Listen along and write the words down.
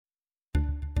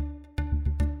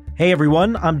Hey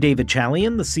everyone, I'm David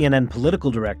Chalian, the CNN political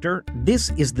director.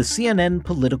 This is the CNN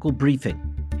Political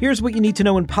Briefing. Here's what you need to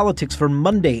know in politics for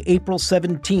Monday, April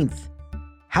 17th.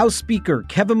 House Speaker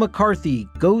Kevin McCarthy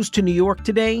goes to New York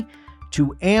today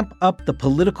to amp up the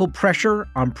political pressure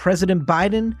on President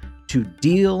Biden to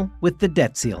deal with the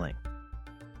debt ceiling.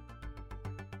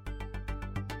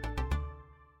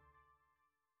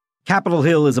 Capitol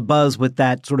Hill is abuzz with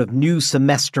that sort of new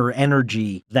semester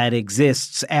energy that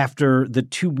exists after the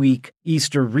 2-week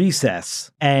Easter recess.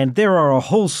 And there are a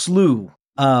whole slew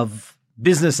of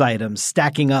business items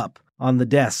stacking up on the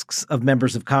desks of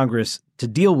members of Congress to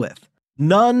deal with.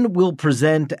 None will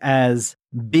present as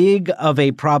big of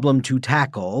a problem to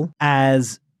tackle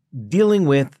as dealing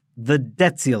with the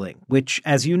debt ceiling, which,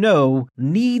 as you know,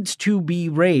 needs to be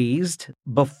raised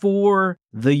before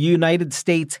the United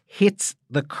States hits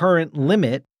the current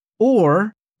limit,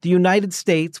 or the United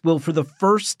States will, for the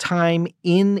first time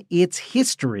in its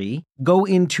history, go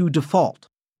into default.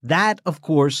 That, of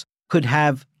course, could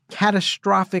have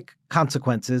catastrophic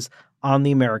consequences on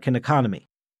the American economy.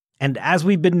 And as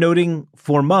we've been noting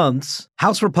for months,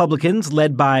 House Republicans,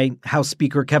 led by House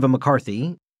Speaker Kevin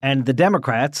McCarthy, and the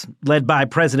Democrats, led by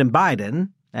President Biden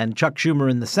and Chuck Schumer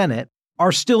in the Senate,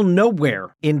 are still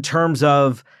nowhere in terms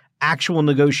of actual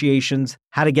negotiations,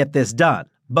 how to get this done.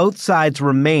 Both sides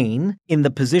remain in the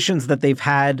positions that they've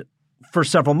had for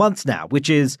several months now,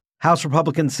 which is House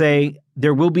Republicans say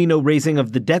there will be no raising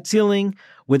of the debt ceiling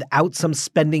without some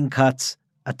spending cuts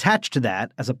attached to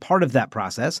that as a part of that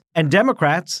process. And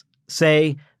Democrats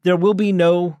say there will be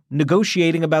no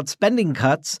negotiating about spending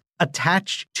cuts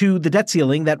attached to the debt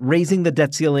ceiling, that raising the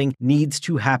debt ceiling needs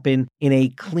to happen in a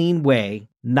clean way,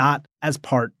 not as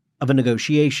part of a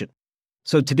negotiation.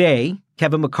 So today,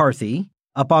 Kevin McCarthy,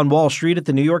 up on Wall Street at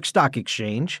the New York Stock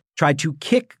Exchange, tried to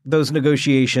kick those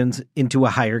negotiations into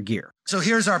a higher gear. So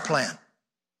here's our plan.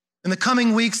 In the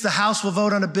coming weeks, the House will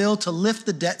vote on a bill to lift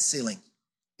the debt ceiling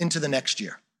into the next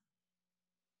year.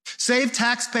 Save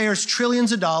taxpayers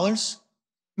trillions of dollars,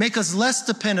 make us less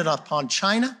dependent upon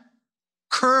China,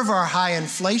 curb our high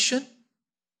inflation,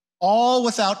 all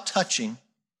without touching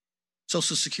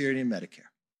Social Security and Medicare.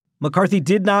 McCarthy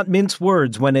did not mince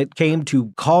words when it came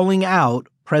to calling out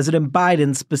President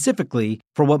Biden specifically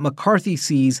for what McCarthy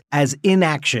sees as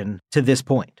inaction to this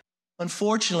point.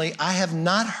 Unfortunately, I have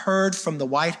not heard from the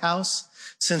White House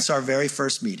since our very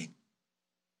first meeting.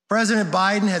 President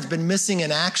Biden has been missing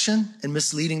in action and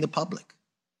misleading the public.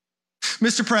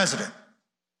 Mr. President,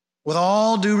 with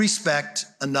all due respect,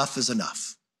 enough is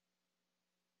enough.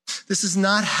 This is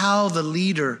not how the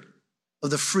leader of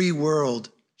the free world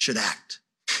should act.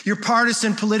 Your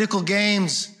partisan political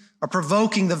games are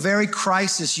provoking the very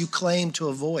crisis you claim to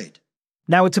avoid.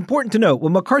 Now, it's important to note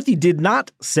what McCarthy did not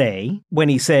say when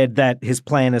he said that his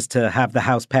plan is to have the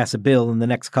House pass a bill in the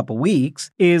next couple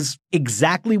weeks is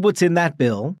exactly what's in that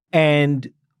bill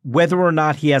and whether or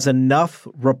not he has enough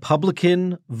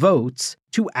Republican votes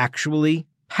to actually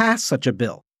pass such a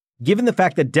bill. Given the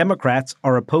fact that Democrats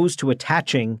are opposed to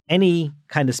attaching any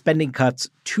kind of spending cuts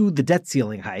to the debt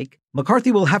ceiling hike,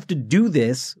 McCarthy will have to do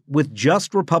this with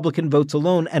just Republican votes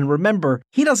alone. And remember,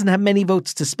 he doesn't have many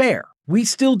votes to spare. We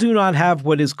still do not have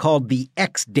what is called the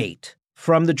X date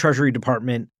from the Treasury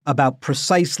Department about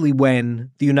precisely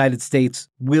when the United States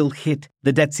will hit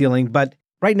the debt ceiling. But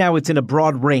right now it's in a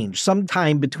broad range,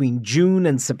 sometime between June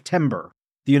and September.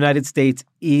 The United States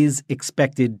is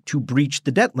expected to breach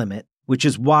the debt limit, which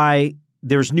is why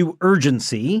there's new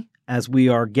urgency as we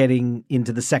are getting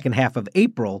into the second half of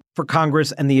April for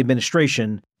Congress and the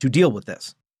administration to deal with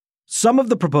this. Some of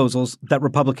the proposals that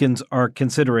Republicans are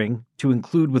considering to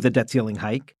include with a debt ceiling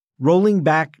hike, rolling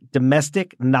back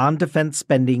domestic non-defense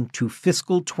spending to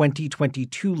fiscal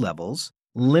 2022 levels,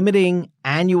 limiting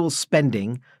annual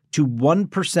spending to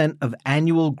 1% of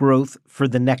annual growth for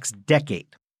the next decade.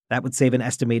 That would save an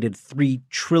estimated $3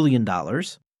 trillion.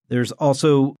 There's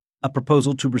also a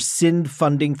proposal to rescind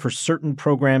funding for certain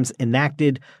programs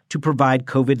enacted to provide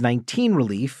COVID-19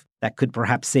 relief that could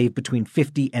perhaps save between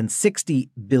 $50 and $60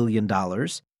 billion,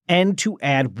 and to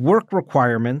add work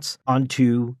requirements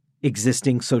onto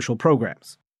existing social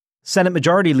programs. Senate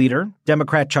Majority Leader,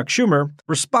 Democrat Chuck Schumer,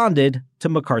 responded to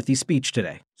McCarthy's speech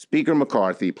today. Speaker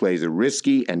McCarthy plays a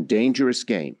risky and dangerous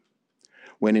game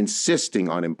when insisting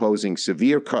on imposing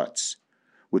severe cuts,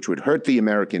 which would hurt the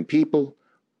American people,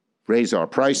 raise our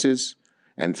prices,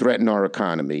 and threaten our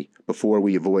economy before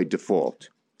we avoid default.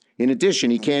 In addition,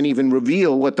 he can't even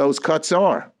reveal what those cuts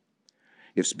are.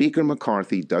 If Speaker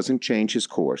McCarthy doesn't change his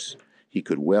course, he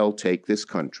could well take this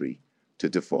country to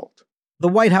default. The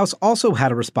White House also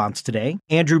had a response today.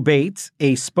 Andrew Bates,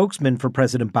 a spokesman for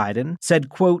President Biden, said,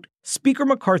 quote, Speaker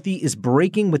McCarthy is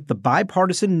breaking with the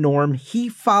bipartisan norm he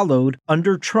followed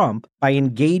under Trump by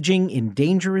engaging in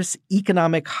dangerous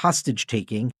economic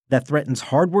hostage-taking that threatens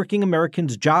hardworking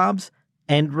Americans' jobs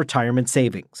and retirement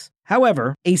savings.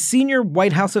 However, a senior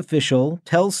White House official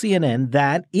tells CNN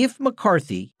that if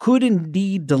McCarthy could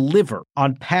indeed deliver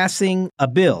on passing a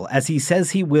bill, as he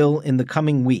says he will in the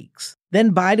coming weeks,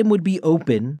 then Biden would be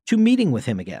open to meeting with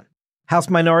him again. House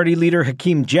Minority Leader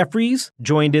Hakeem Jeffries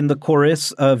joined in the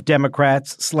chorus of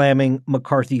Democrats slamming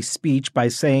McCarthy's speech by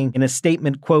saying in a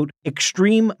statement, quote,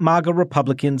 extreme MAGA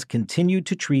Republicans continue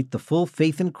to treat the full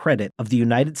faith and credit of the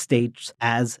United States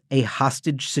as a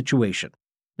hostage situation.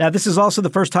 Now, this is also the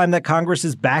first time that Congress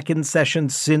is back in session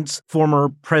since former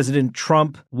President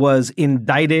Trump was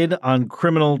indicted on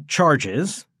criminal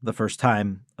charges, the first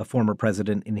time a former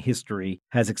president in history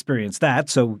has experienced that.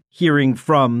 So hearing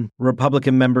from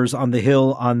Republican members on the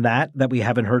Hill on that we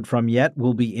haven't heard from yet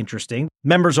will be interesting.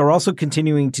 Members are also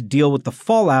continuing to deal with the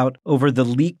fallout over the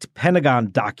leaked Pentagon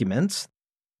documents.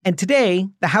 And today,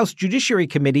 the House Judiciary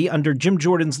Committee, under Jim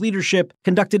Jordan's leadership,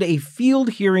 conducted a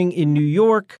field hearing in New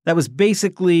York that was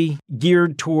basically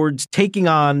geared towards taking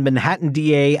on Manhattan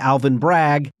DA Alvin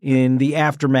Bragg in the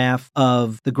aftermath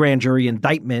of the grand jury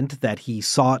indictment that he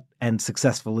sought and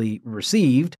successfully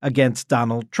received against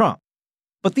Donald Trump.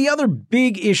 But the other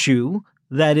big issue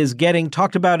that is getting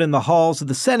talked about in the halls of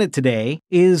the Senate today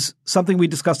is something we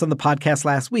discussed on the podcast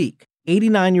last week.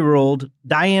 89-year-old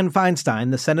Dianne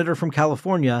Feinstein, the senator from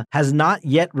California, has not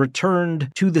yet returned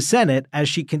to the Senate as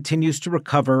she continues to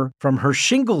recover from her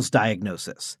shingles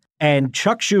diagnosis. And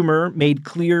Chuck Schumer made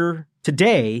clear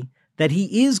today that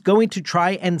he is going to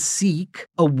try and seek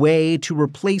a way to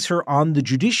replace her on the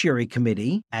Judiciary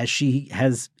Committee, as she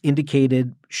has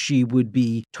indicated she would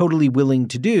be totally willing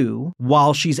to do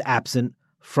while she's absent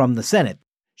from the Senate.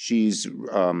 She's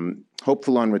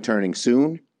hopeful on returning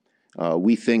soon.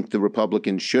 We think the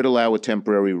Republicans should allow a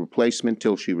temporary replacement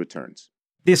till she returns.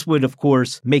 This would, of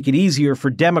course, make it easier for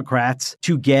Democrats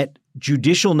to get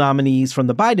judicial nominees from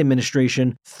the Biden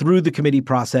administration through the committee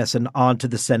process and onto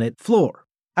the Senate floor.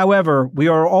 However, we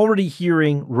are already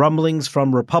hearing rumblings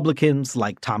from Republicans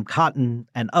like Tom Cotton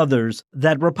and others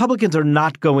that Republicans are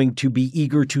not going to be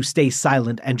eager to stay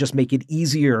silent and just make it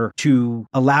easier to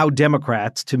allow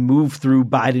Democrats to move through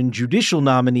Biden judicial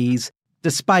nominees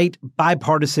despite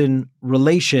bipartisan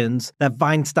relations that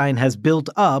Feinstein has built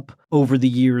up over the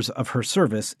years of her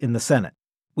service in the Senate.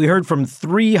 We heard from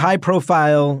 3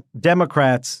 high-profile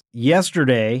Democrats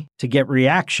yesterday to get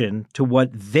reaction to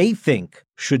what they think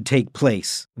should take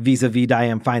place vis-a-vis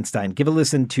Dianne Feinstein. Give a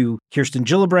listen to Kirsten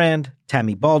Gillibrand,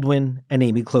 Tammy Baldwin, and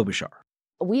Amy Klobuchar.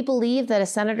 We believe that a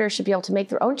senator should be able to make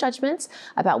their own judgments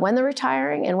about when they're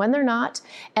retiring and when they're not,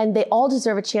 and they all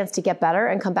deserve a chance to get better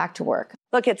and come back to work.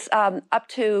 Look, it's up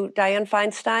to Dianne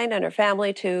Feinstein and her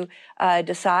family to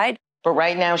decide. But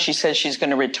right now, she says she's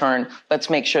going to return. Let's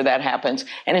make sure that happens.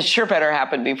 And it sure better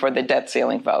happen before the debt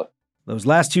ceiling vote. Those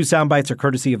last 2 sound bites are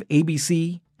courtesy of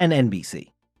ABC and NBC.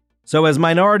 So as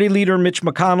Minority Leader Mitch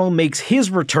McConnell makes his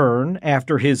return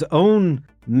after his own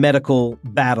medical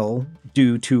battle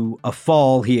due to a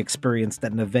fall he experienced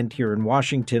at an event here in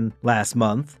Washington last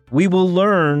month, we will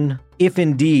learn if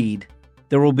indeed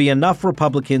there will be enough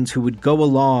Republicans who would go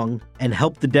along and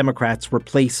help the Democrats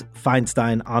replace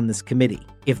Feinstein on this committee.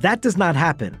 If that does not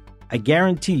happen, I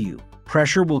guarantee you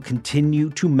pressure will continue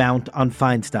to mount on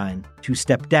Feinstein to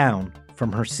step down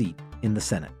from her seat in the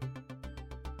Senate.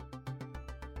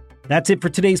 That's it for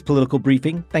today's political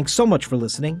briefing. Thanks so much for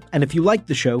listening. And if you like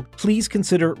the show, please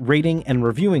consider rating and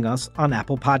reviewing us on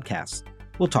Apple Podcasts.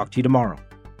 We'll talk to you tomorrow.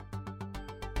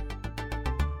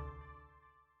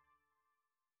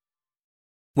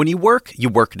 When you work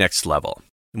next level.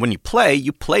 And when you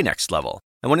play next level.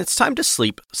 And when it's time to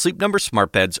sleep, Sleep Number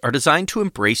smart beds are designed to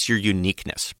embrace your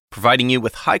uniqueness, providing you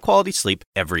with high-quality sleep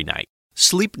every night.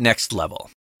 Sleep next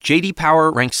level. J.D.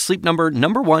 Power ranks Sleep Number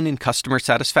 #1 in customer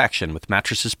satisfaction with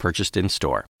mattresses purchased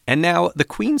in-store. And now, the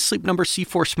Queen Sleep Number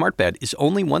C4 smart bed is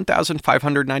only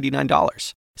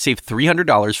 $1,599. Save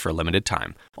 $300 for a limited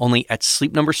time, only at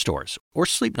Sleep Number stores or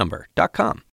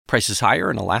sleepnumber.com. Prices higher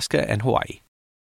in Alaska and Hawaii.